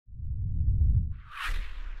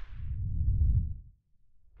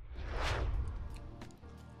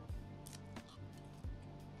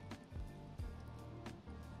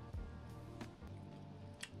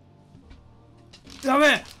やべ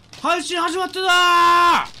え、配信始まってたー。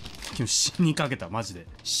今日死にかけた。マジで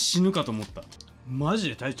死ぬかと思った。マジ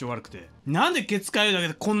で体調悪くて、なんでケツかゆいだけ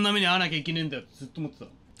でこんな目に遭わなきゃいけねえんだよってずっと思ってた。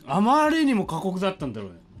あまりにも過酷だったんだろ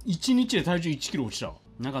うね。1日で体重1キロ落ちた。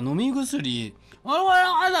なんか飲み薬、あれ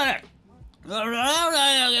だけど、飲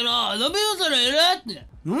み薬いるって、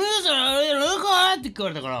飲み薬いるかって言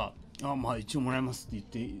われたから、まあ一応もらいますっ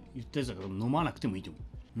て言ったやつだけど、飲まなくてもいいと思う。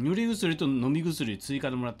塗り薬と飲み薬追加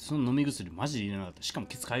でもらって、その飲み薬マジで入れなかった。しかも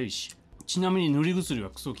ケツかゆいし。ちなみに塗り薬は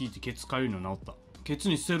クソ効いてケツかゆいの治った。ケツ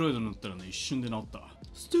にステロイド塗ったらね、一瞬で治った。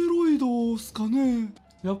ステロイドっすかね。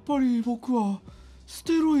やっぱり僕はス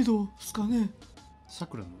テロイドっすかね。さ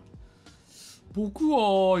くらの僕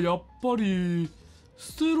はやっぱり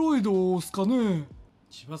ステロイドっすかね。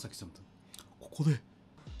柴崎さんとここで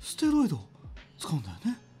ステロイド使うんだよ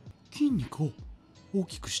ね。筋肉を大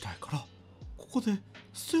きくしたいからここで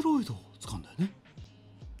ステロイドを使うんだよね。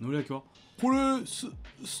のり焼きはこれス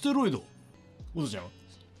テロイド。おとちゃん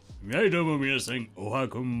はい、どうも皆さん、おは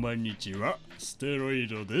こんばんにちは。ステロイ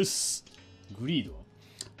ドです。グリードは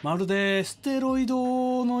まるでステロイ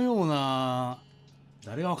ドのような、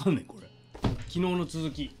誰がわかんねんこれ。昨日の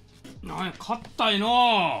続き。なんや、硬い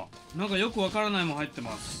な。なんかよくわからないもん入って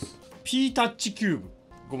ます。P タッチキューブ。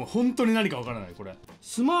ごめん、本当に何かわからないこれ。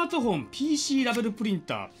スマートフォン PC ラベルプリン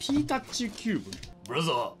ター P タッチキューブ。ブラ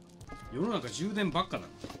ザー。世の中充電ばっかだな。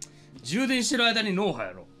充電してる間に脳波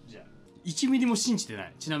やろ。じゃあ1ミリも信じてな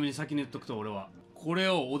い。ちなみに先に言っとくと俺はこれ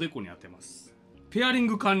をおでこに当てます。ペアリン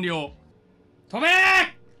グ完了。飛べー。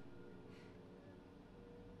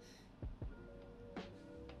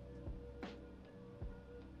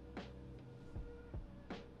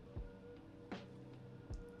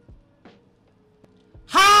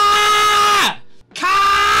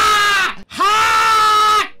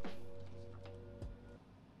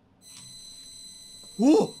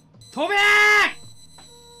おっ飛べー。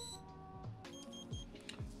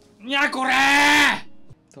いやこれー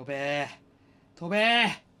飛べー飛べー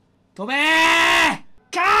飛べーか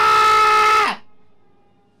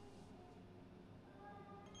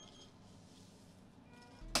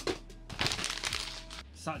ー。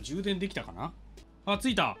さあ充電できたかな。あ、つ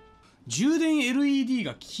いた。充電 LED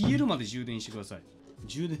が消えるまで充電してください。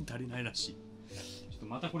充電足りないらしい。ちょっと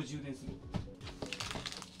またこれ充電する。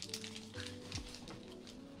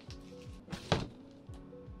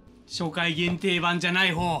初回限定版じゃな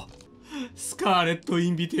い方、スカーレットイ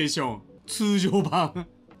ンビテーション通常版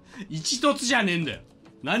一突じゃねえんだよ。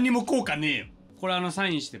何にも効果ねえよ。これサ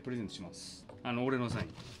インしてプレゼントします。俺のサイ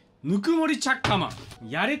ン。ぬくもりチャッカマン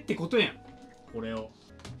やれってことやん。これを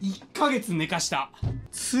1ヶ月寝かした。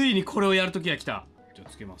ついにこれをやるときが来た。じゃあ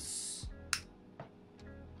つけます。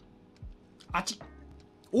あちっ。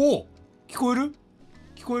おお、聞こえる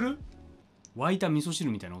聞こえる。沸いた味噌汁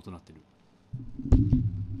みたいな音鳴ってる。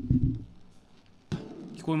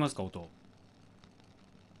聞こえますか音。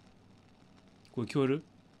これ聞こえる。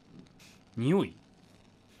匂い、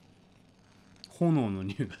炎の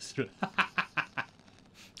匂いがする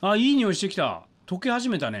あ、いい匂いしてきた。溶け始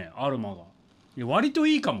めたね、アロマが。いや割と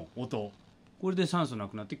いいかも音。これで酸素な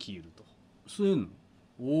くなって消えると。吸えんの。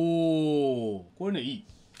おお、これねいい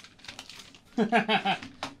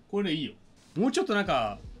これねいいよ。もうちょっとなん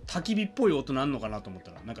か焚き火っぽい音なんのかなと思っ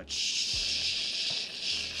たら、なんか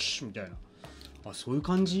シーみたいな。あ、そういう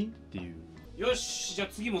感じっていう。よし、じゃあ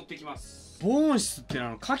次持ってきます。防音室って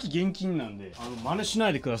火気厳禁なんで真似しな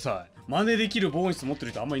いでください。真似できる防音室持って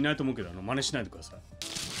る人あんまいないと思うけど真似しないでください。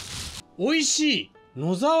おいしい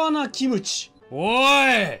野沢菜キムチ。おい、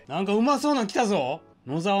なんかうまそうなの来たぞ。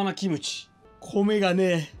野沢菜キムチ。米が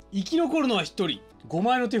ね、生き残るのは1人。5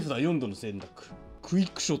枚の手札4度の選択。クイッ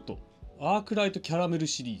クショットアークライトキャラメル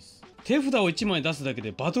シリーズ。手札を1枚出すだけ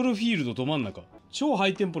でバトルフィールドど真ん中。超ハ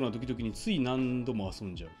イテンポな時々につい何度も遊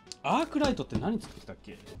んじゃう。アークライトって何作ったっ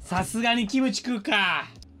け。さすがにキムチ食うか。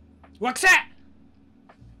惑星い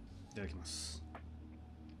ただきます。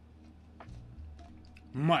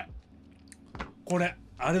うまい。これ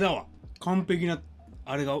あれだわ。完璧な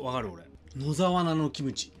あれがわかる俺。野沢菜のキ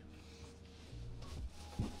ムチ。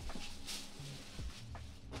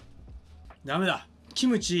ダメだ。キ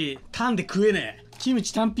ムチ単で食えねえ。キム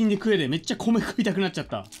チ単品で食えねえ。めっちゃ米食いたくなっちゃっ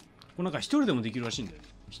た。これなんか1人でもできるらしいんだよ。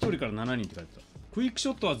1人から7人って書いてた。クイックシ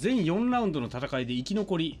ョットは全4ラウンドの戦いで生き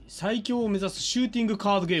残り最強を目指すシューティング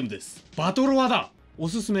カードゲームです。バトロワだ。お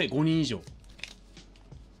すすめ5人以上。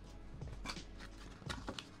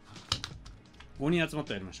5人集まっ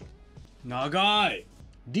てやりましょう。長い。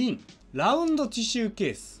リンラウンドティッシュ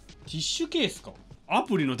ケース。ティッシュケースか。ア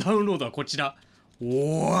プリのダウンロードはこちら。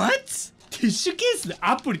What？ ティッシュケースで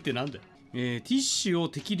アプリってなんだよ。ティッシュを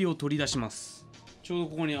適量取り出します。ちょうど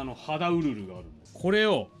ここに肌ウルルがあるんで、ここれ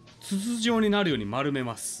を筒状になるように丸め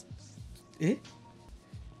ます。待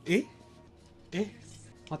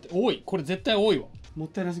って、多い。これ絶対多いわ。もっ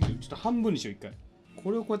たいなすぎる。ちょっと半分にしよう、一回。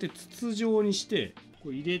これをこうやって筒状にしてこ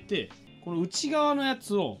う入れて、この内側のや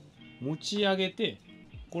つを持ち上げて、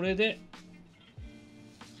これで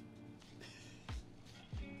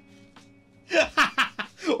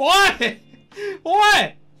おいおい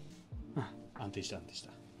安定した安定し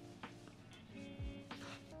た。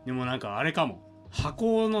でもなんかあれかも、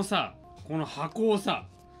箱のさ、この箱をさ、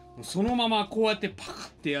そのままこうやってパカ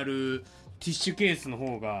ってやるティッシュケースの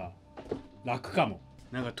方が楽かも。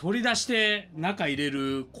なんか取り出して中入れ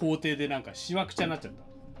る工程でなんかしわくちゃになっちゃった。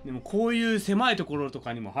でもこういう狭いところと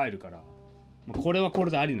かにも入るから、これはこ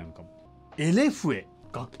れでありなのかも。エレフエ、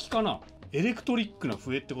楽器かな。エレクトリックな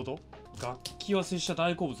笛ってこと。楽器は拙者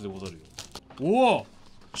大好物でござるよ。おお、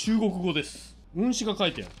中国語です。運指が書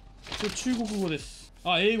いてある。これ中国語です。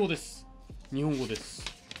あ、英語です。日本語です。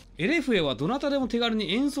エレフエはどなたでも手軽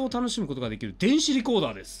に演奏を楽しむことができる電子リコー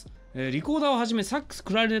ダーです。リコーダーをはじめサックス、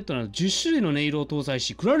クラリネットなど10種類の音色を搭載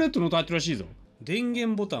し、クラリネットの音入ってるらしいぞ。電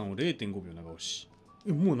源ボタンを 0.5 秒長押し。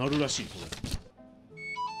もう鳴るらしいこ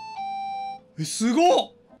れ。すご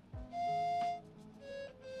っ。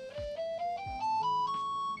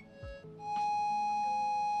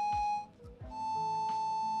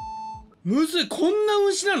むずい。こんな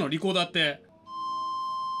運指なのリコーダーって。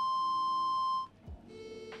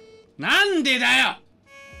なんでだよ。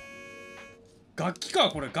楽器か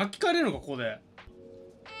これ。楽器変えれるのかここで。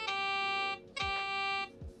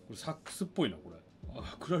これサックスっぽいなこれ。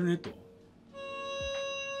あ、クラリネット。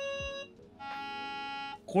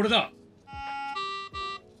これだ。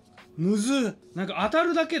むず。なんか当た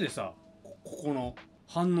るだけでさ、ここの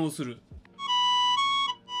反応する。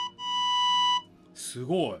す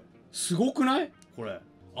ごい。すごくないこれ。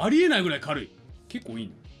ありえないぐらい軽い。結構いい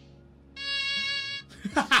ね。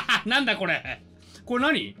なんだこれ。これ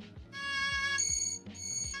何。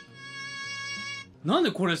なん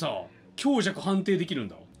でこれさ強弱判定できるん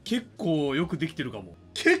だ。結構よくできてるかも。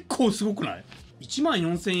結構すごくない。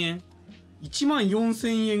14,000円。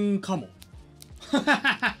14,000円かも。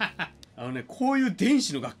こういう電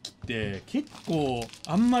子の楽器って結構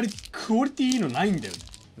あんまりクオリティいいのないんだよね。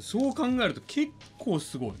そう考えると結構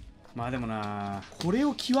すごい。まあでもな、これ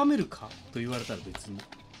を極めるかと言われたら別に。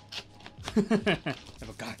やっ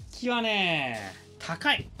ぱ楽器はね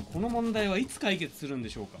高い。この問題はいつ解決するんで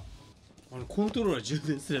しょうか。コントローラー充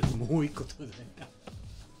電するやつもう一個取れないな。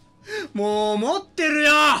もう持ってる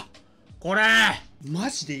よこれ。マ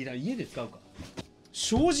ジでいらん。家で使うか。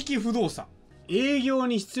正直不動産。営業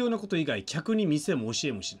に必要なこと以外客に店も教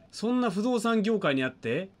えもしない。そんな不動産業界にあっ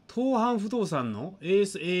て東阪不動産のエー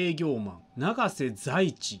ス営業マン永瀬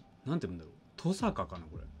財地、なんて言うんだろう、登坂かな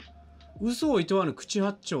これ。嘘をいとわぬ口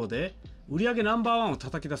八丁で売上ナンバーワンを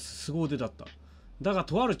叩き出す凄腕だった。だが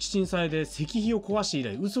とある地震災で石碑を壊して以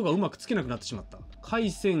来嘘がうまくつけなくなってしまった。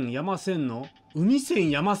海鮮山線の海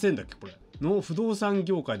線山線だっけこれの不動産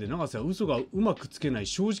業界で永瀬は嘘がうまくつけない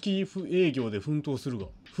正直営業で奮闘するが、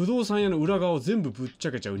不動産屋の裏側を全部ぶっち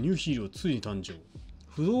ゃけちゃうニューヒーローついに誕生。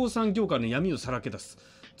不動産業界の闇をさらけ出す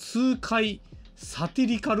痛快サティ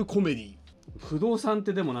リカルコメディ。不動産っ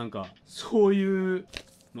てでもなんかそういう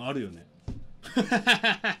のあるよね。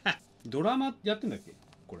ドラマやってんだっけ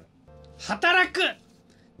これ。働く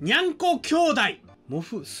にゃんこ兄弟。モ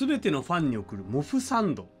フ全てのファンに送るモフサ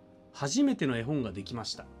ンド。初めての絵本ができま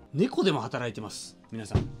した。猫でも働いてます皆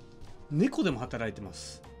さん。猫でも働いてま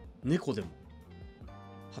す。猫でも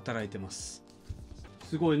働いてます。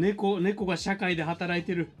すごい。猫が社会で働い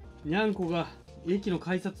てる。にゃんこが駅の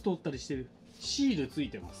改札通ったりしてる。シールつい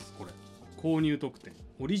てます。これ購入特典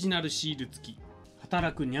オリジナルシール付き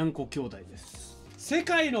働くにゃんこ兄弟です。世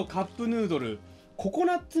界のカップヌードルココ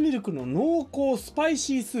ナッツミルクの濃厚スパイ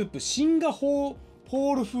シースープシンガポ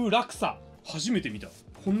ール風ラクサ。初めて見た。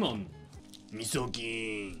こんなんあんの。みそ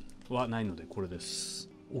銀はないのでこれです。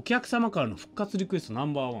お客様からの復活リクエストナ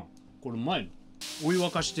ンバーワン。これ前のお湯沸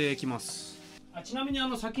かしていきます。ちなみに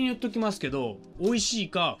先に言っときますけど美味しい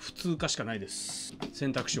か普通かしかないです。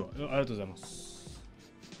選択肢は。ありがとうございます。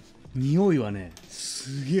匂いはね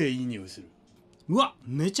すげえいい匂いする。うわ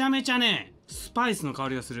めちゃめちゃねスパイスの香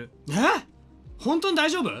りがする。本当に大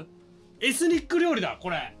丈夫？エスニック料理だこ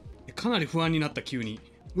れ。かなり不安になった急に。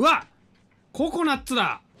うわココナッツ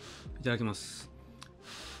だ。いただきます。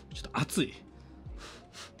ちょっと熱い。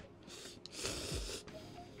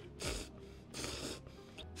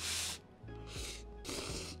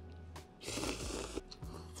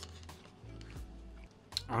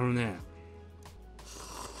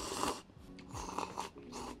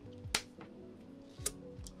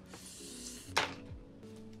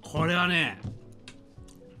これはね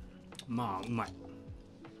まあうまい。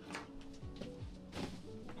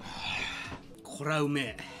これはうめ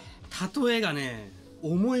え。例えがね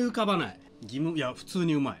思い浮かばない。いや普通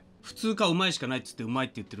にうまい。普通かうまいしかないっつってうまいっ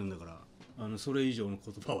て言ってるんだから、それ以上の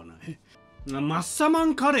言葉はない。マッサマ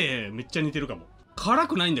ンカレーめっちゃ似てるかも。辛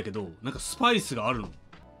くないんだけどなんかスパイスがあるの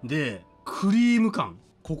で、クリーム感、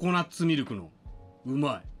ココナッツミルクのう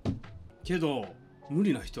まいけど無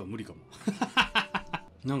理な人は無理かも。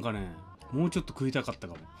なんかねもうちょっと食いたかった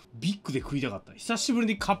かも。ビッグで食いたかった。久しぶり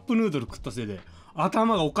にカップヌードル食ったせいで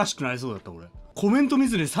頭がおかしくなりそうだった。俺コメント見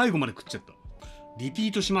ずに最後まで食っちゃった。リピ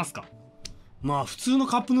ートしますか。まあ普通の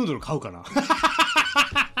カップヌードル買うかな。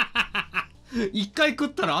一回食っ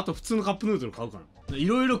たらあと普通のカップヌードル買うかな。い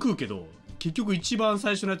ろいろ食うけど結局一番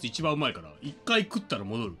最初のやつ一番うまいから一回食ったら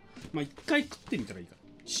戻る。まあ一回食ってみたらいいから。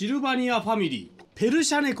シルバニアファミリーペル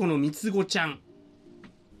シャ猫の三つ子ちゃん。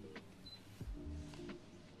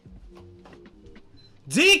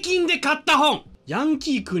税金で買った本、ヤン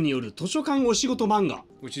キー君による図書館お仕事漫画。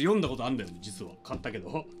これ読んだことあんだよね実は。買ったけど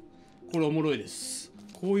これおもろいです。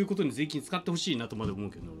こういうことに税金使ってほしいなとまで思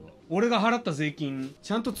うけど、俺が払った税金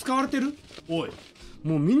ちゃんと使われてる？おい、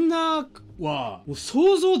もうみんなはもう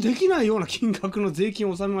想像できないような金額の税金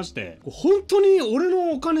を納めまして、本当に俺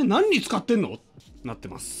のお金何に使ってんの？なって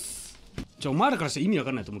ます。お前らからしたら意味わ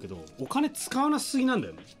かんないと思うけど、お金使わなすぎなんだ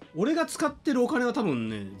よね。俺が使ってるお金は多分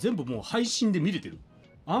ね全部もう配信で見れてる。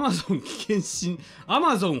アマゾン危険信、ア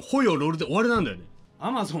マゾンホヨロールで終わりなんだよね。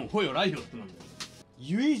アマゾンホヨライドってなんだよ。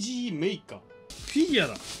UAG メーカーフィギュア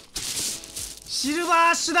だ。シルバー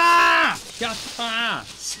アッシュだー。やったー、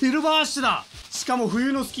シルバーアッシュだ。しかも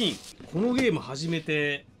冬のスキン。このゲーム始め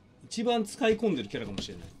て一番使い込んでるキャラかもし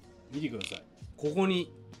れない。見てください。ここ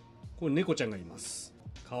にこれ猫ちゃんがいます。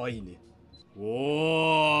かわいいね。お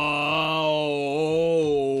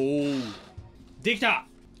ーできた。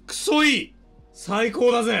クソいい、最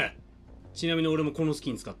高だぜ。ちなみに俺もこのス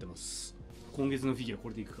キン使ってます。今月のフィギュアこ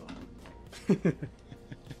れでいくか。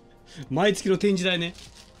毎月の展示台ね。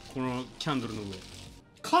このキャンドルの上。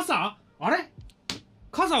傘？あれ？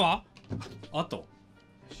傘は？あと。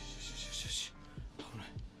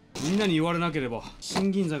みんなに言われなければ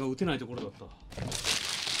新銀座が打てないところだった。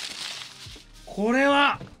これ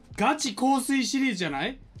はガチ香水シリーズじゃな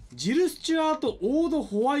い？ジル・スチュアート・オード・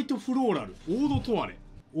ホワイト・フローラル。オード・トワレ。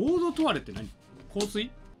オード・トワレって何？香水？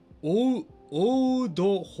オー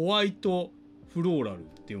ド・ホワイト・フローラルっ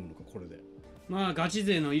て読むのかこれで。まあガチ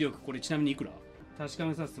勢の威力、これちなみにいくら？確か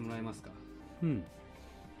めさせてもらえますか。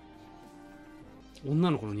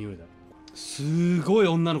女の子の匂いだ。すごい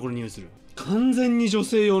女の子の匂いする。完全に女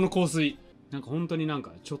性用の香水。なんか本当になん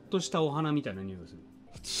かちょっとしたお花みたいな匂いがする。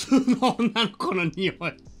普通の女の子の匂い。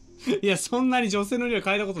いやそんなに女性の匂い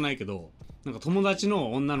嗅いだことないけど、なんか友達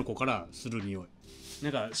の女の子からする匂い。な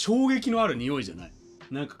んか衝撃のある匂いじゃない。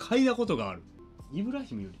なんか嗅いだことがある。イブラ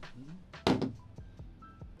ヒムより。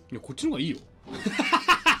いやこっちの方がいいよ。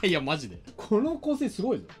いやマジでこの香水す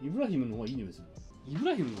ごいぞ。イブラヒムの方がいい匂いする。イブ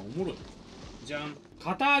ラヒムがおもろい。じゃん。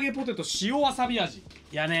堅揚げポテト塩わさび味。い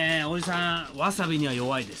やねおじさんわさびには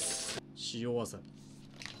弱いです。塩わさ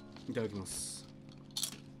びいただきます。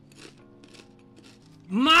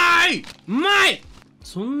うまい、うまい。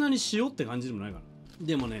そんなに塩って感じでもないかな。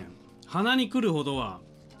でもね鼻にくるほどは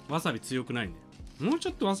わさび強くないね。もうち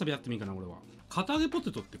ょっとわさびやってみいかな。俺は堅揚げポ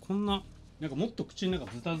テトってこんななんかもっと口の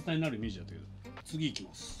中ズタズタになるイメージだったけど。次いき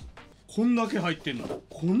ます。こんだけ入ってんの。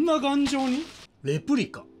こんな頑丈に。レプリ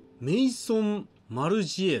カメイソン・マル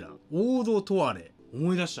ジエラオード・トワレ。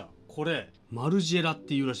思い出した。これマルジエラっ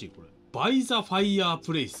ていうらしい。これバイザ・ファイヤー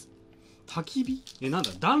プレイス。焚き火？なんだ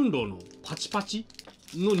暖炉のパチパチ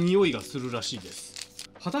の匂いがするらしいです。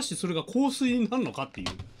果たしてそれが香水になるのかってい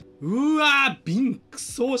う。うわー瓶ク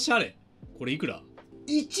ソおしゃれ。これいくら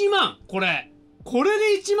？1万。これで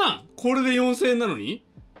1万。これで4000円なのに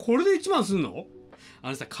これで1万すんの？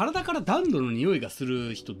さ体から暖炉の匂いがす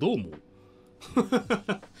る人どう思う？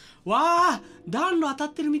わあ暖炉当た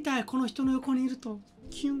ってるみたい。この人の横にいると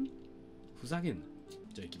キュン。ふざけんな。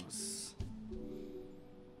じゃあいきます。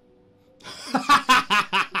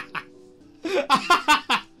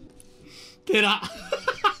テラ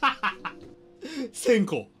1000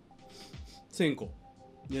個1000個。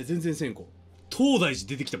いや全然1000個。東大寺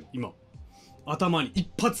出てきたもん今頭に一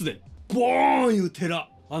発でボーンいう寺。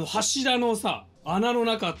柱のさ穴の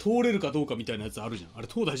中通れるかどうかみたいなやつあるじゃん。あれ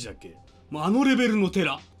東大寺だっけ？もうレベルの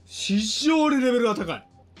寺。非常にレベルが高い。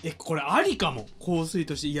これありかも香水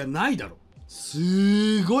として。いやないだろ。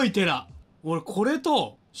すごい寺。俺これ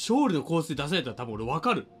と勝利の香水出されたら多分俺分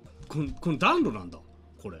かる。この暖炉なんだ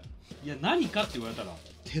これ。いや何かって言われたら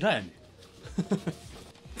寺やね。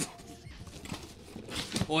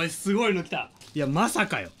おいすごいの来た。いやまさ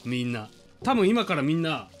かよ。みんな多分今からみん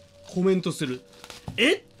なコメントする。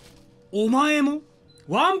え、お前も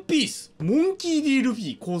ワンピース、モンキー D ルフ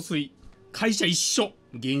ィ、香水、会社一緒、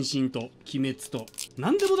原神と鬼滅と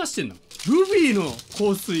何でも出してんの。ルフィの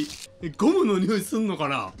香水、ゴムの匂いすんのか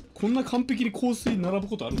な。こんな完璧に香水並ぶ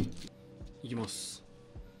ことあるの。いきます。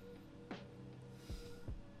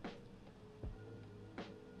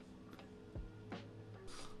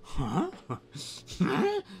はぁ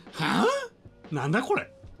はぁ、なんだこ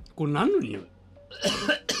れ。これ何の匂い。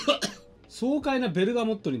爽快なベルガ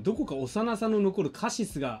モットにどこか幼さの残るカシ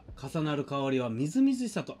スが重なる香りはみずみず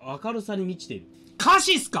しさと明るさに満ちている。カ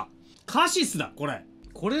シスか、カシスだこれ。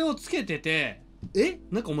これをつけてて、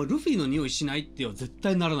なんかお前ルフィの匂いしないっては絶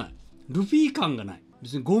対ならない。ルフィ感がない。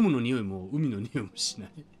別にゴムの匂いも海の匂いもしな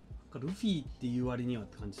い。ルフィっていう割にはっ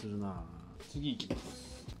て感じするな。次いきま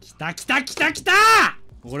す。きたきたきたきた。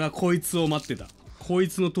俺はこいつを待ってた。こい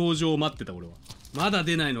つの登場を待ってた。俺はまだ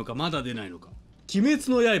出ないのか、まだ出ないのか。鬼滅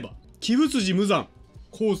の刃、鬼仏寺無惨、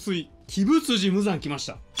香水。鬼仏寺無惨来まし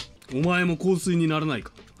た。お前も香水にならない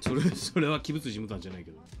か。それは鬼仏寺無惨じゃない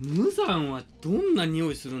けど、無惨はどんな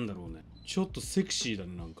匂いするんだろうね。ちょっとセクシーだ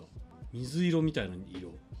ね。なんか水色みたいな色。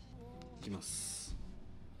いきます。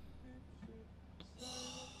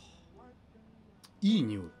いい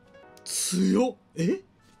匂い。強っ。ポー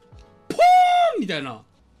ンみたいな、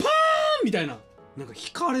パーンみたいな、なんか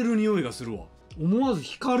惹かれる匂いがするわ。思わず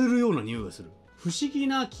惹かれるような匂いがする。不思議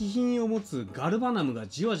な気品を持つガルバナムが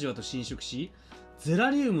じわじわと侵食し、ゼラ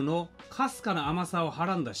リウムのかすかな甘さをは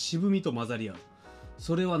らんだ渋みと混ざり合う。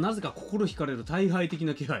それはなぜか心惹かれる大敗的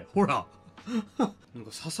な気配。ほらなん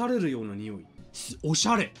か刺されるような匂い。おし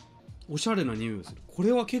ゃれ、おしゃれな匂いがする。こ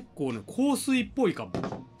れは結構ね、香水っぽいかも。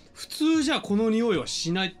普通じゃこの匂いは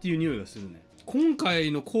しないっていう匂いがするね。今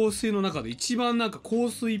回の香水の中で一番なんか香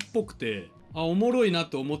水っぽくて、おもろいなっ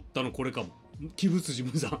て思ったのこれかも。鬼仏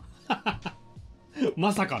寺無惨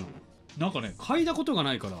まさかの。なんかね、嗅いだことが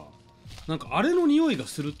ないからなんかあれの匂いが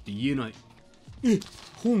するって言えない。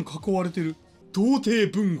本囲われてる。童貞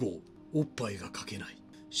文豪、おっぱいが書けない。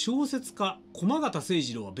小説家駒形誠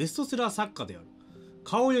二郎はベストセラー作家である。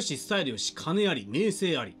顔よしスタイルよし金あり名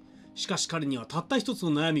声あり。しかし彼にはたった一つ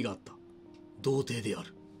の悩みがあった。童貞であ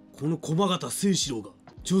る。この駒形誠二郎が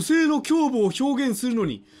女性の胸部を表現するの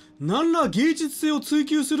に何ら芸術性を追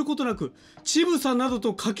求することなく、乳房など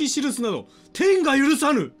と書き記すなど天が許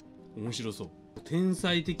さぬ。面白そう。天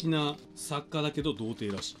才的な作家だけど童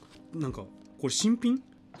貞らしい。なんかこれ新品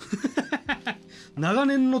長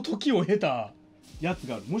年の時を経たやつ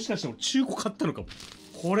がある。もしかして俺中古買ったのかも。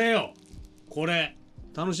これよ、これ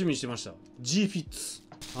楽しみにしてました。 G フィッツ、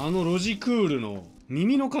ロジクールの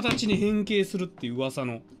耳の形に変形するっていう噂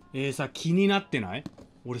のさ、気になってない？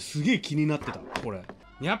俺すげえ気になってた。これ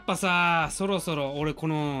やっぱさ、そろそろ俺こ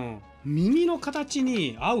の耳の形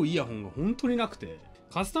に合うイヤホンが本当になくて、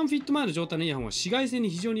カスタムフィット前の状態のイヤホンは紫外線に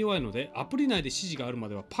非常に弱いので、アプリ内で指示があるま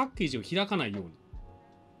ではパッケージを開かないように。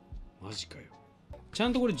マジかよ。ちゃ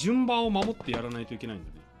んとこれ順番を守ってやらないといけないんだ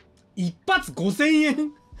ね。一発5000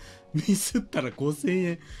円ミスったら5000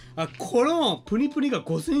円。このプニプニが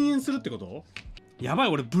5000円するってこと？やばい、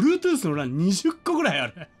俺 Bluetooth の欄20個ぐらいあ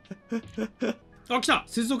る来た、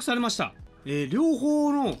接続されました。両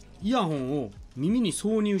方のイヤホンを耳に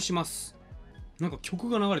挿入します。なんか曲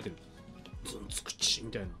が流れてる。ズンツクチみ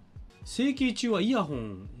たいな。整形中はイヤホ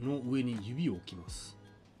ンの上に指を置きます。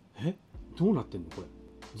どうなってんのこれ。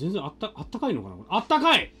全然あったかいのかなこれ。あった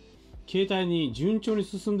かい。携帯に順調に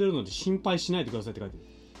進んでるので心配しないでくださいって書いてる。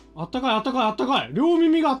あったかいあったかいあったかい。両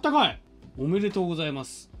耳があったかい。おめでとうございま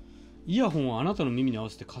す。イヤホンはあなたの耳に合わ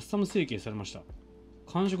せてカスタム成形されました。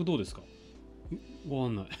感触どうですか？わ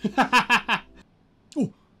かんないお、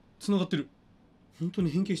繋がってる。本当に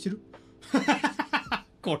変形してる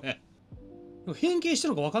これ変形した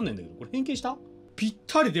のかわかんないんだけど、これ変形した？ぴっ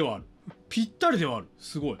たりではある。ぴったりではある。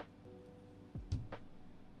すごい。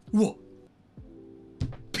うわ、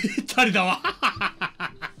ぴったりだわ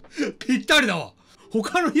ぴったりだわ。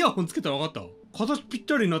他のイヤホンつけたら分かったわ。形ぴっ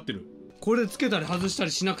たりになってる。これでつけたり外した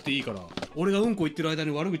りしなくていいから、俺がうんこ言ってる間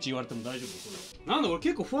に悪口言われても大丈夫。これなんだ、俺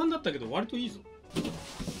結構不安だったけど割といいぞ。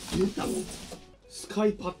出たスカ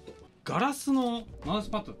イパッド。ガラスのマウス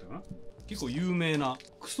パッドだったかな。結構有名な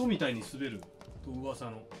クソみたいに滑ると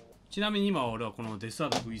噂の。ちなみに今は俺はこのデスアー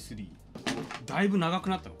ト V3 だいぶ長く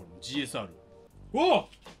なったの。この GSR。 おお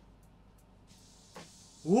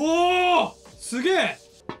おお、すげえ。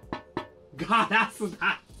ガラス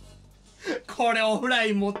だこれオフラ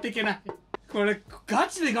イン持ってけない。これガ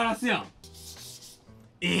チでガラスやん。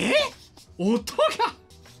音が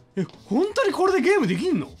本当にこれでゲームでき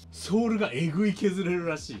んの？ソールがえぐい削れる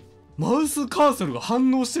らしい。マウスカーソルが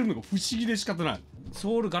反応してるのが不思議で仕方ない。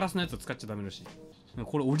ソウルガラスのやつを使っちゃダメらしい。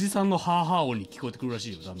これおじさんのハーハー音に聞こえてくるら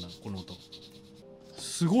しいよ、だんだんこの音。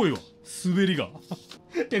すごいわ、滑りが。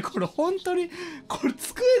で、これ本当に、これ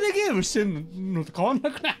机でゲームしてんのと変わんな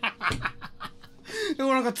くない？で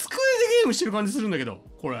もなんか机でゲームしてる感じするんだけど、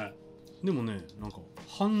これ。でもね、なんか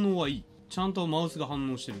反応はいい。ちゃんとマウスが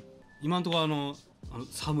反応してる。今んとこ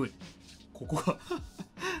寒い。ここが、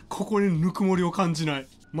ここにぬくもりを感じない。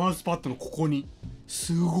マウスパッドのここに。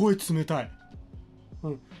すごい冷たい。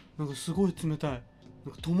なんかすごい冷たい。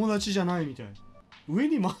なんか友達じゃないみたい。上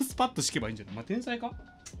にマウスパッド敷けばいいんじゃない？まあ、天才か？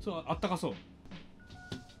そう、あったかそう。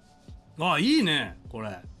あ、いいね、こ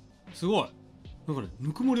れ。すごい。なんかね、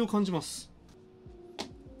ぬくもりを感じます。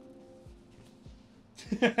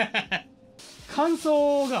感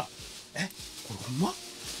想が、これほんま？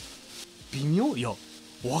微妙？いや、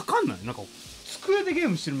わかんない。なんか、机でゲー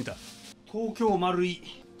ムしてるみたい。東京丸い、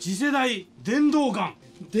次世代電動ガン。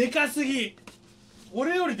でかすぎ。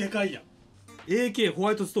俺よりでかいやん。AK ホ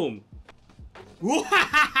ワイトストーム。うわ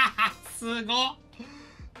すごっ。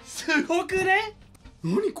すごくね？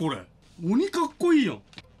何これ？鬼かっこいいやん。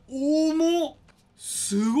重っ。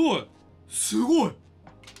すごい。すごい。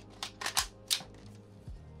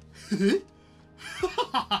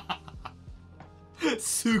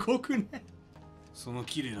すごくね？その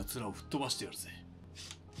綺麗な面を吹っ飛ばしてやるぜ。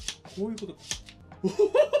こういうこと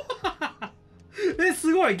か。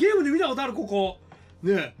すごい。ゲームで見たことある、ここ。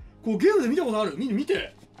ねえ、こうゲームで見たことある。見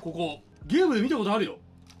て。ここ。ゲームで見たことあるよ。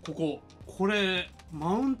ここ。これ、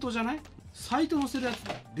マウントじゃない？サイト載せるやつ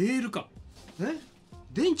だ。レールか。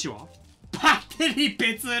電池は？バッテリー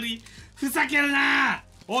別売り。ふざけるな。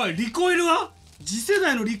おい、リコイルは？次世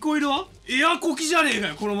代のリコイルは？エアコキじゃねえか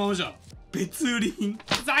よ、このままじゃ。別売り品。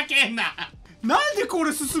ふざけんな。なんでこ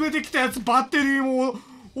れ進めてきたやつバッテリーも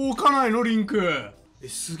置かないの？リンク。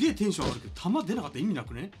すげえテンション上がるけど弾出なかったら意味な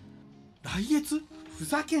くね？来月？ふ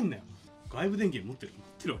ざけんなよ。外部電源持って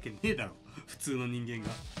るわけねえだろ、普通の人間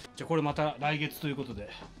が。じゃあこれまた来月ということで。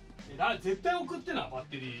絶対送ってな、バッ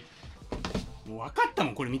テリー。もう分かった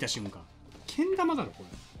もん、これ見た瞬間。けん玉だろこ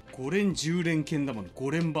れ。5連10連けん玉の5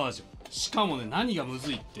連バージョン。しかもね、何がむ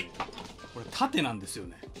ずいってこれ縦なんですよ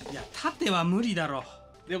ね。いや、縦は無理だろ。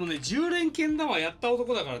でもね、10連けん玉やった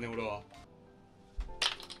男だからね、俺は。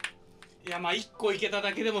いや、まあ1個いけた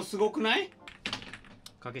だけでもすごくない？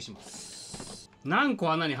賭けします。何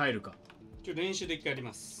個穴に入るか。練習で1回やり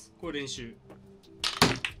ます。これ練習。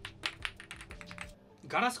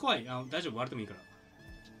ガラス怖い？大丈夫、割れてもいいから。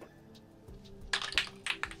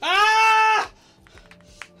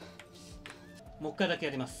もう一回だけ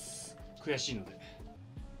やります。悔しいので。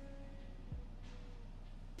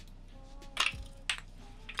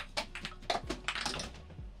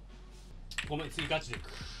ごめん、次ガチでいく。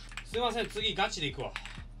すいません、次ガチでいくわ。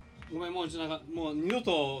ごめん、もうもう二度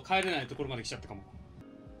と帰れないところまで来ちゃったかも。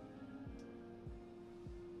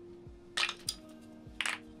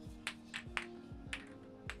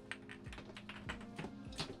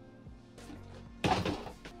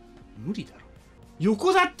無理だろ。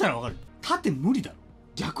横だったらわかる。縦無理だろ。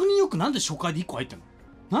逆によくなんで初回で1個入ったの？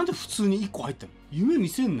なんで普通に1個入ったの？夢見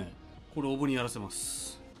せんなよ。これ応募にやらせま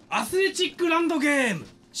す。アスレチックランドゲーム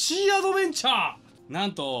シーアドベンチャー。な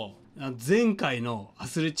んと前回のア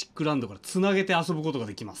スレチックランドからつなげて遊ぶことが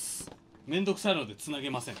できます。めんどくさいのでつなげ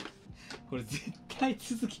ません。これ絶対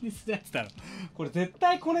続きにするやつだろ。これ絶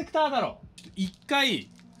対コネクターだろ。一回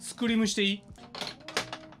スクリームしていい？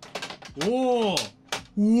おお、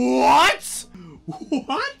What？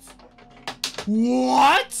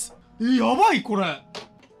 やばいこれ。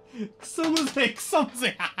クソむずいクソむず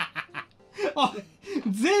い。あ、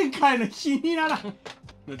前回の気にならん。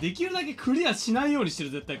できるだけクリアしないようにして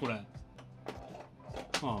る、絶対これ。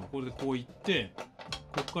これでこういって、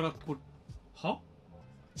こっから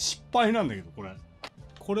失敗なんだけど、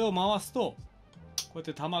これを回すとこうやっ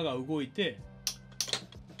て弾が動いて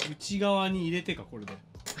内側に入れてか、これで。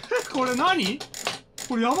これ何？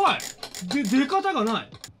これやばい。出方がない。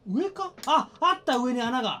上か？あった、上に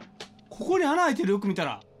穴が。ここに穴開いてる、よく見た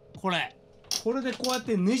ら。これでこうやっ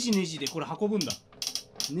てネジネジでこれ運ぶんだ。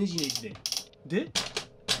ネジネジで。で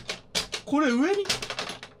これ上に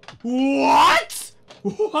What？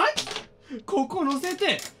 ここ乗せ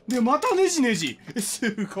て、でまたネジネジ。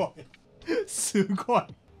すごいすごい。は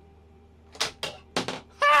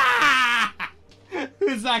あ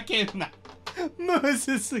ふざけんな。む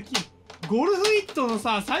ずすぎる。ゴルフイットの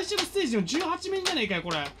さ、最初のステージの18面じゃねえかよ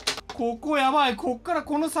これ。ここやばい。こっから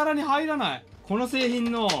この皿に入らない。この製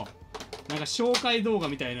品のなんか紹介動画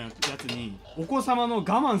みたいなやつに、お子様の我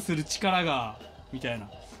慢する力がみたいな、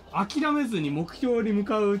諦めずに目標に向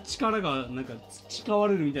かう力がなんか培わ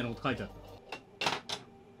れるみたいなこと書いてある。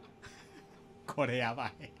これやば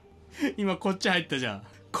い。今こっち入ったじゃん。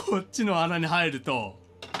こっちの穴に入ると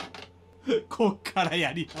こっから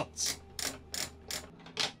やり直し。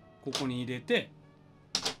ここに入れて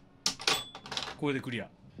これでクリア。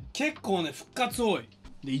結構ね復活多い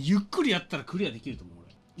で、ゆっくりやったらクリアできると思う。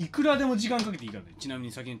俺いくらでも時間かけていいからね。ちなみ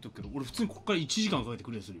に先に言っとくけど、俺普通にこっから1時間かけて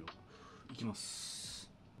クリアするよ。いきます。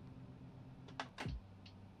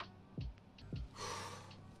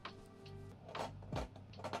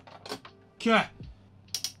9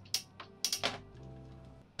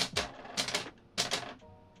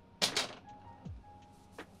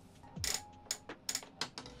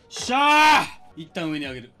しゃー。一旦上に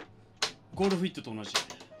上げる。ゴールフィットと同じ。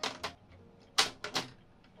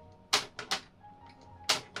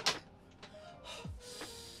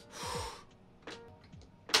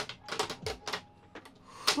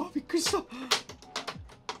あ、びっくりした。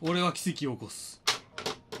俺は奇跡を起こす。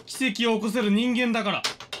奇跡を起こせる人間だから。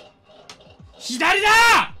左だー。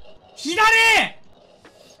左。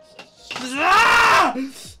うわ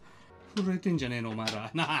ー。震えてんじゃねえのお前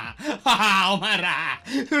らなあ。ははお前ら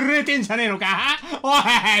震えてんじゃねえのか。おい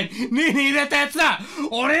目に入れたやつだ。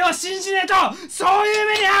俺を信じねえとそういう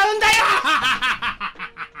目に遭うんだ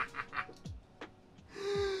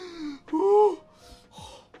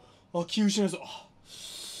よ。あ、気失いそう。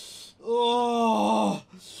おー、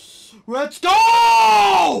レッツゴ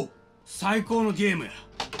ー。最高のゲームや。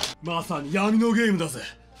まさに闇のゲームだぜ。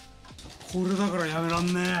これだからやめら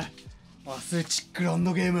んねえ。アスレチックラン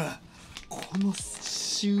ドゲーム。この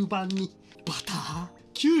終盤にバター、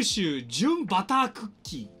九州純バタークッ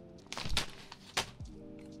キ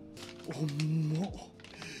ー。おも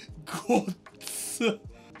ごっつ。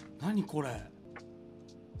何これ。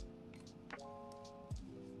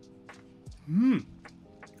うん。う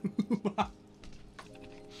ま。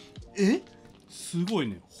え、すごい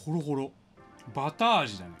ね。ホロホロバター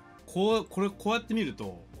味だね。これこうやって見る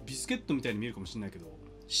とビスケットみたいに見えるかもしれないけど、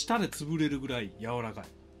舌で潰れるぐらい柔らかい。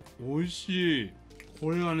美味しい。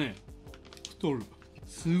これはね太る。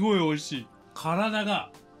すごい美味しい。体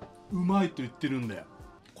がうまいと言ってるんだよ。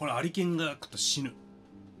これアリケンが食ったら死ぬ。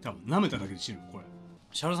多分舐めただけで死ぬ。これ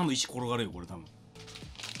シャラさんも石転がるよ。これ多分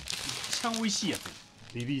一番美味しいやつ。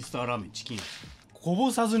ベビースターラーメンチキン。こぼ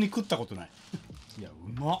さずに食ったことない。いやう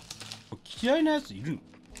まっ。嫌いなやついるの。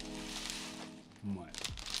お前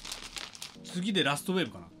次でラストウェー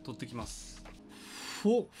ブかな。取ってきます。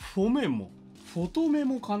フォメモフォトメ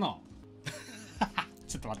モかな。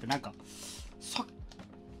ちょっと待って、なんかさっ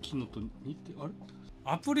きのと似て、あれ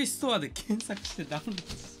アプリストアで検索してダウンロード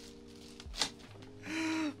す。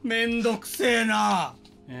めんどくせえな。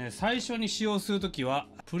最初に使用するときは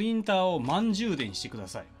プリンターを満充電してくだ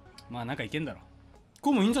さい。まあなんかいけんだろ。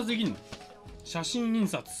これも印刷できんの。写真印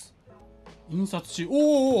刷中。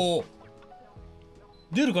おお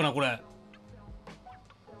出るかなこれ。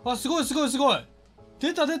あ、すごいすごいすごい。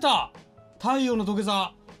出た太陽の土下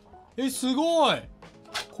座。すごい。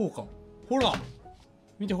こうか。ほら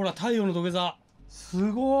見て、ほら太陽の土下座。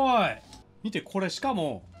すごい。見てこれ、しか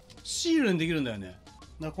もシールにできるんだよね。だか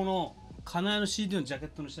らこの金谷の CD のジャケッ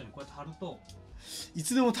トの下にこうやって貼るとい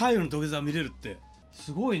つでも太陽の土下座見れるって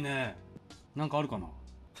すごいね。なんかあるかな。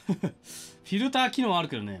フィルター機能ある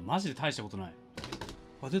けどね、マジで大したことない。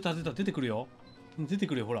あ、出てくるよ。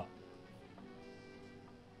ほら。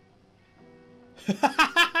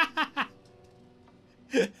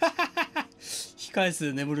控え室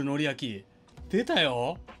で眠るのり焼き出た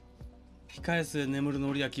よ。控え室で眠る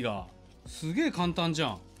のり焼きがすげえ簡単じゃ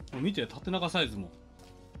ん。見て、縦長サイズも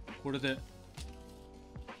これで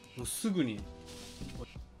もうすぐに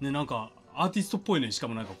ね。なんかアーティストっぽいね。しか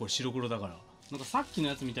もなんかこれ白黒だから、なんかさっきの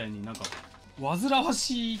やつみたいになんか煩わ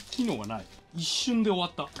しい機能がない。一瞬で終わ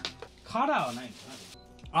った。カラーはないんだ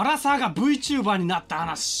な。アラサーが VTuber になった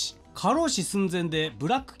話。過労死寸前でブ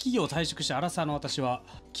ラック企業を退職したアラサーの私は、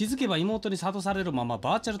気づけば妹に諭されるまま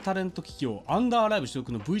バーチャルタレント企業アンダーライブ所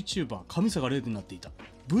属の VTuber 神坂レイになっていた。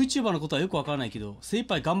 VTuber のことはよくわからないけど、精一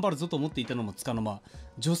杯頑張るぞと思っていたのもつかの間、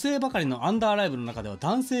女性ばかりのアンダーライブの中では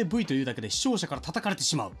男性 V というだけで視聴者から叩かれて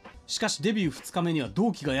しまう。しかしデビュー2日目には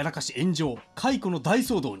同期がやらかし炎上、解雇の大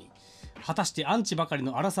騒動に。果たしてアンチばかり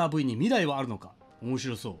のアラサー V に未来はあるのか。面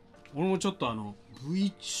白そう。俺もちょっと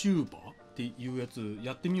VTuberっていうやつ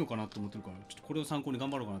やってみようかなと思ってるから、ちょっとこれを参考に頑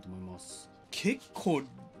張ろうかなと思います。結構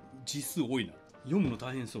字数多いな。読むの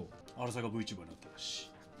大変そう。アラサーが VTuber になってるし、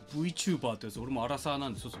 VTuber ってやつ俺もアラサーな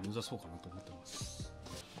んでそろそろ目指そうかなと思ってます。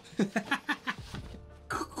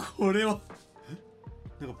これは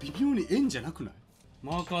なんか微妙に円じゃなくない？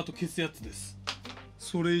マーカーと消すやつです。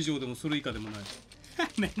それ以上でもそれ以下でもない。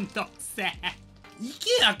めんどくせえ。イ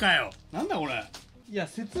ケアかよ。なんだこれ。いや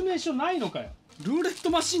説明書ないのかよ。ルーレット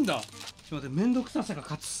マシンだ。ちょっと待って、めんどくささが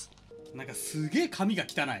勝つ。なんかすげえ髪が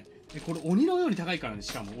汚い。これ鬼のように高いからね。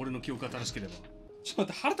しかも俺の記憶が正しければ。ちょっ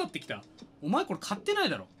と待って、腹立ってきた。お前これ買ってない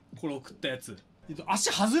だろ、これ送ったやつ。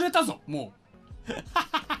足外れたぞもう。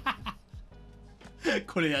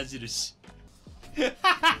これ矢印。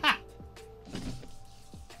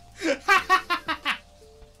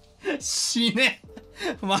死ね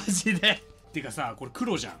マジで。てかさ、これ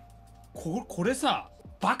黒じゃん。これさ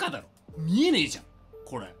バカだろ、見えねえじゃん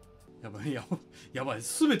これ。やばい、やばい、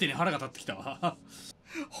全てに腹が立ってきたわ。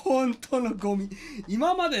本当のゴミ。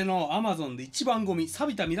今までのアマゾンで一番ゴミ。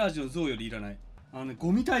錆びたミラージュの像よりいらない。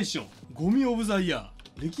ゴミ大賞、ゴミオブザイヤ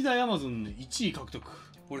ー、歴代アマゾンで1位獲得。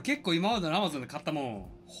俺結構今までのアマゾンで買ったもん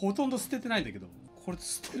ほとんど捨ててないんだけど、これ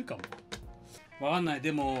捨てるかも。わかんない。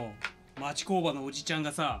でも町工場のおじちゃん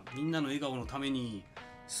がさ、みんなの笑顔のために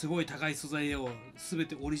すごい高い素材を全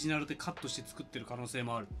てオリジナルでカットして作ってる可能性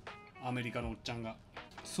もある。アメリカのおっちゃんが。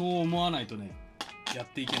そう思わないとね、やっ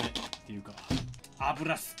ていけないっていうか。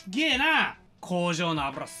油すっげえな、工場の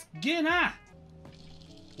油すっげえな。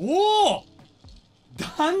おお、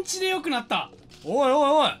団地で良くなった。おいおい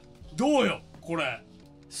おい、どうよこれ、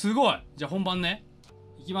すごい。じゃあ本番ね、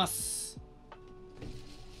いきます。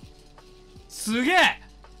すげえ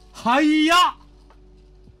はいやっ。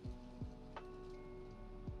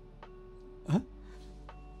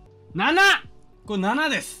7、これ7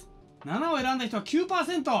です。7を選んだ人は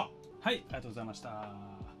 9%。 はい、ありがとうございました。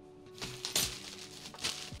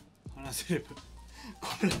話せればこ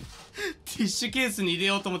れティッシュケースに入れ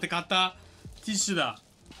ようと思って買ったティッシュだ。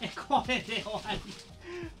これで終わ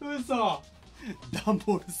り。嘘。ダン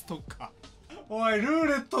ボールストッカー。おい、ルー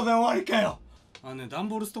レットで終わりかよ。ね、ダン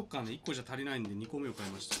ボールストッカーね、1個じゃ足りないんで2個目を買い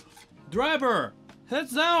ました。ドライバーヘッ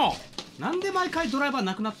ズダウン。なんで毎回ドライバー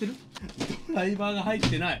なくなってる。ドライバーが入っ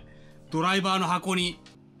てない。ドライバーの箱に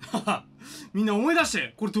みんな思い出し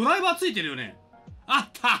て、これドライバーついてるよね。あ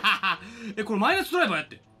ったこれマイナスドライバーやっ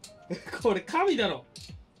て。これ神だろ、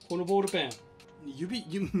このボールペン。指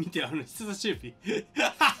見て、人差し指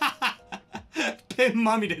ペン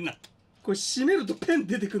まみれになった。これ閉めるとペン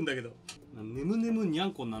出てくんだけど。ねむねむにゃ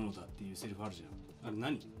んこなのだっていうセリフあるじゃん。あれ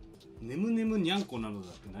何？ねむねむにゃんこなのだ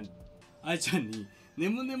って何？あいちゃんにね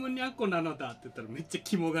むねむにゃんこなのだって言ったらめっちゃ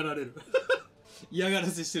キモがられる。嫌がら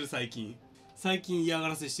せしてる。最近嫌が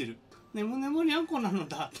らせしてる。ねむねむにゃんこなの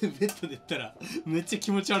だってベッドで言ったらめっちゃ気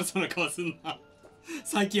持ち悪そうな顔すんな。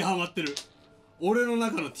最近ハマってる。俺の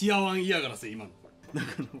中のティア1嫌がらせ今の。なん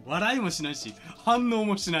か笑いもしないし反応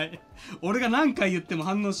もしない。俺が何回言っても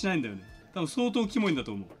反応しないんだよね。多分相当キモいんだ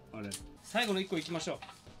と思う。あれ最後の1個いきましょ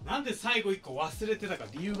う。なんで最後1個忘れてたか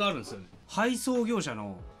理由があるんですよね。配送業者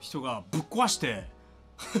の人がぶっ壊して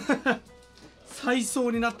再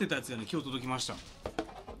送になってたやつがね、今日届きました。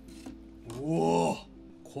おお、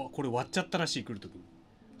これ割っちゃったらしい。来る時に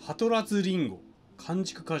ハトラツリンゴ完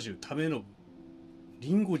熟果汁食べのぶ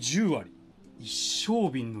リンゴ10割一升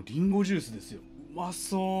瓶のリンゴジュースですよ。うま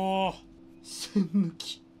そう。栓抜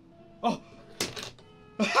き。あ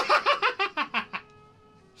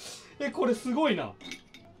これすごいな。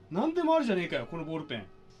何でもあるじゃねえかよこのボールペン。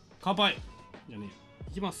乾杯じゃねえよ。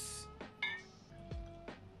いきます。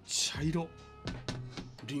茶色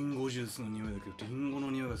リンゴジュースの匂いだけど、リンゴの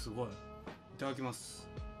匂いがすごい。いただきます。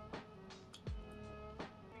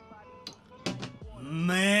う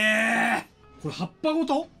めえ。これ葉っぱご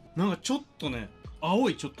となんかちょっとね、青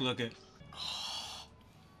いちょっとだけ。う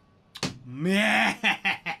めえ。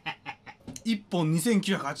1本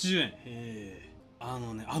2980円。へえ。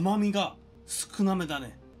甘みが少なめだ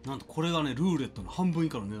ね。なんとこれがね、ルーレットの半分以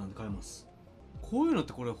下の値段で買えます。こういうのっ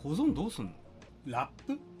てこれ保存どうすんの？ラッ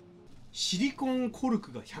プ？シリコンコル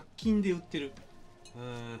クが100均で売ってる。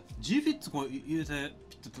G フィッツこう入れて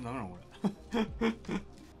ピッてってダメなのこれ。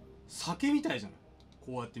酒みたいじゃない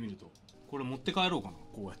こうやって見ると。これ持って帰ろうかな、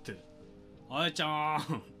こうやって。あやちゃ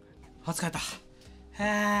ん初帰った。へ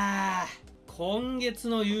え。今月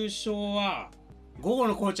の優勝は午後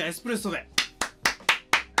の紅茶エスプレッソで。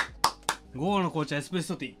午後の紅茶エスプレッ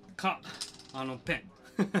ソティーかペン。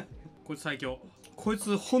こいつ最強。こい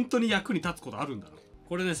つ本当に役に立つことあるんだな。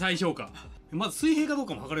これね、再評価。まず水平かどう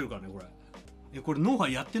かも測れるからねこれ。これノウハ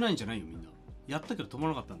ウやってないんじゃないよみんな。やったけど止ま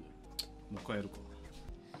らなかったんだよ。もう一回やるか。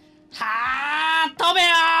はあ、飛べよ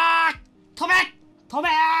ー、飛べ飛べ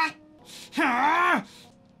ー。はあ。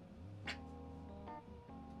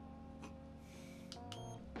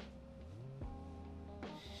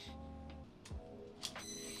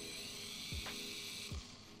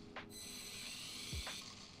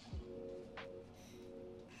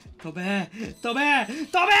飛べ飛べ飛べ飛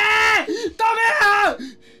べ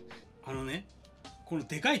あのね、この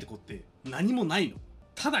でかいとこって何もないの。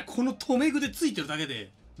ただこの留め具でついてるだけ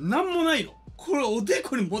で何もないの。これおで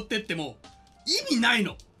こに持ってっても意味ない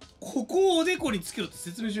の。ここをおでこにつけろって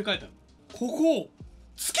説明書に書いてあるの。ここを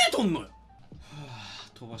つけとんのよ。はあ、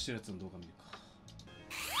飛ばしてるやつの動画見る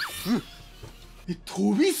か。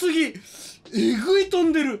飛びすぎ、えぐい飛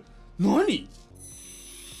んでる。何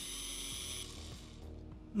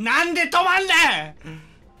なんで止まんね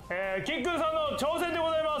ん。キックンさんの挑戦でご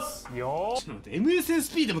ざいますよ。ちょっと待って、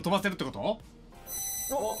 MSSP でも飛ばせるってこと？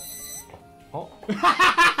お同じ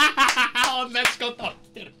こと言っ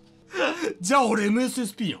てる。じゃあ俺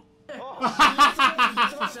MSSP やん。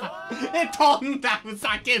飛んだ、ふ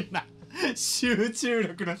ざけんな。集中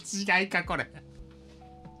力の違いかこれ。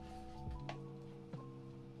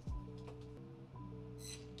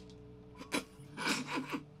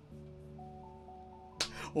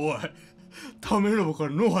おい、タメロボから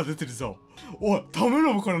脳波出てるぞ。おい、タメ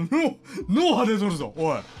ロボから脳波出とるぞ。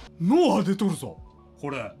おい、脳波出とるぞこ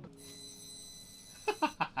れ。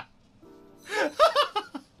あ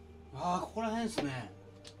あ、ここら辺っすね。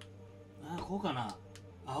ああ、こうかな。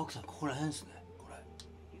あ、奥さんここら辺っすね。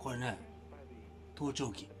これね、盗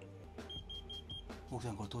聴器。奥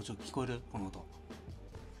さんこれ盗聴器聞こえる？この音。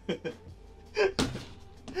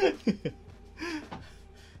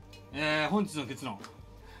本日の結論。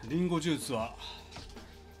リンゴジュースは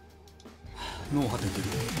脳波出てる。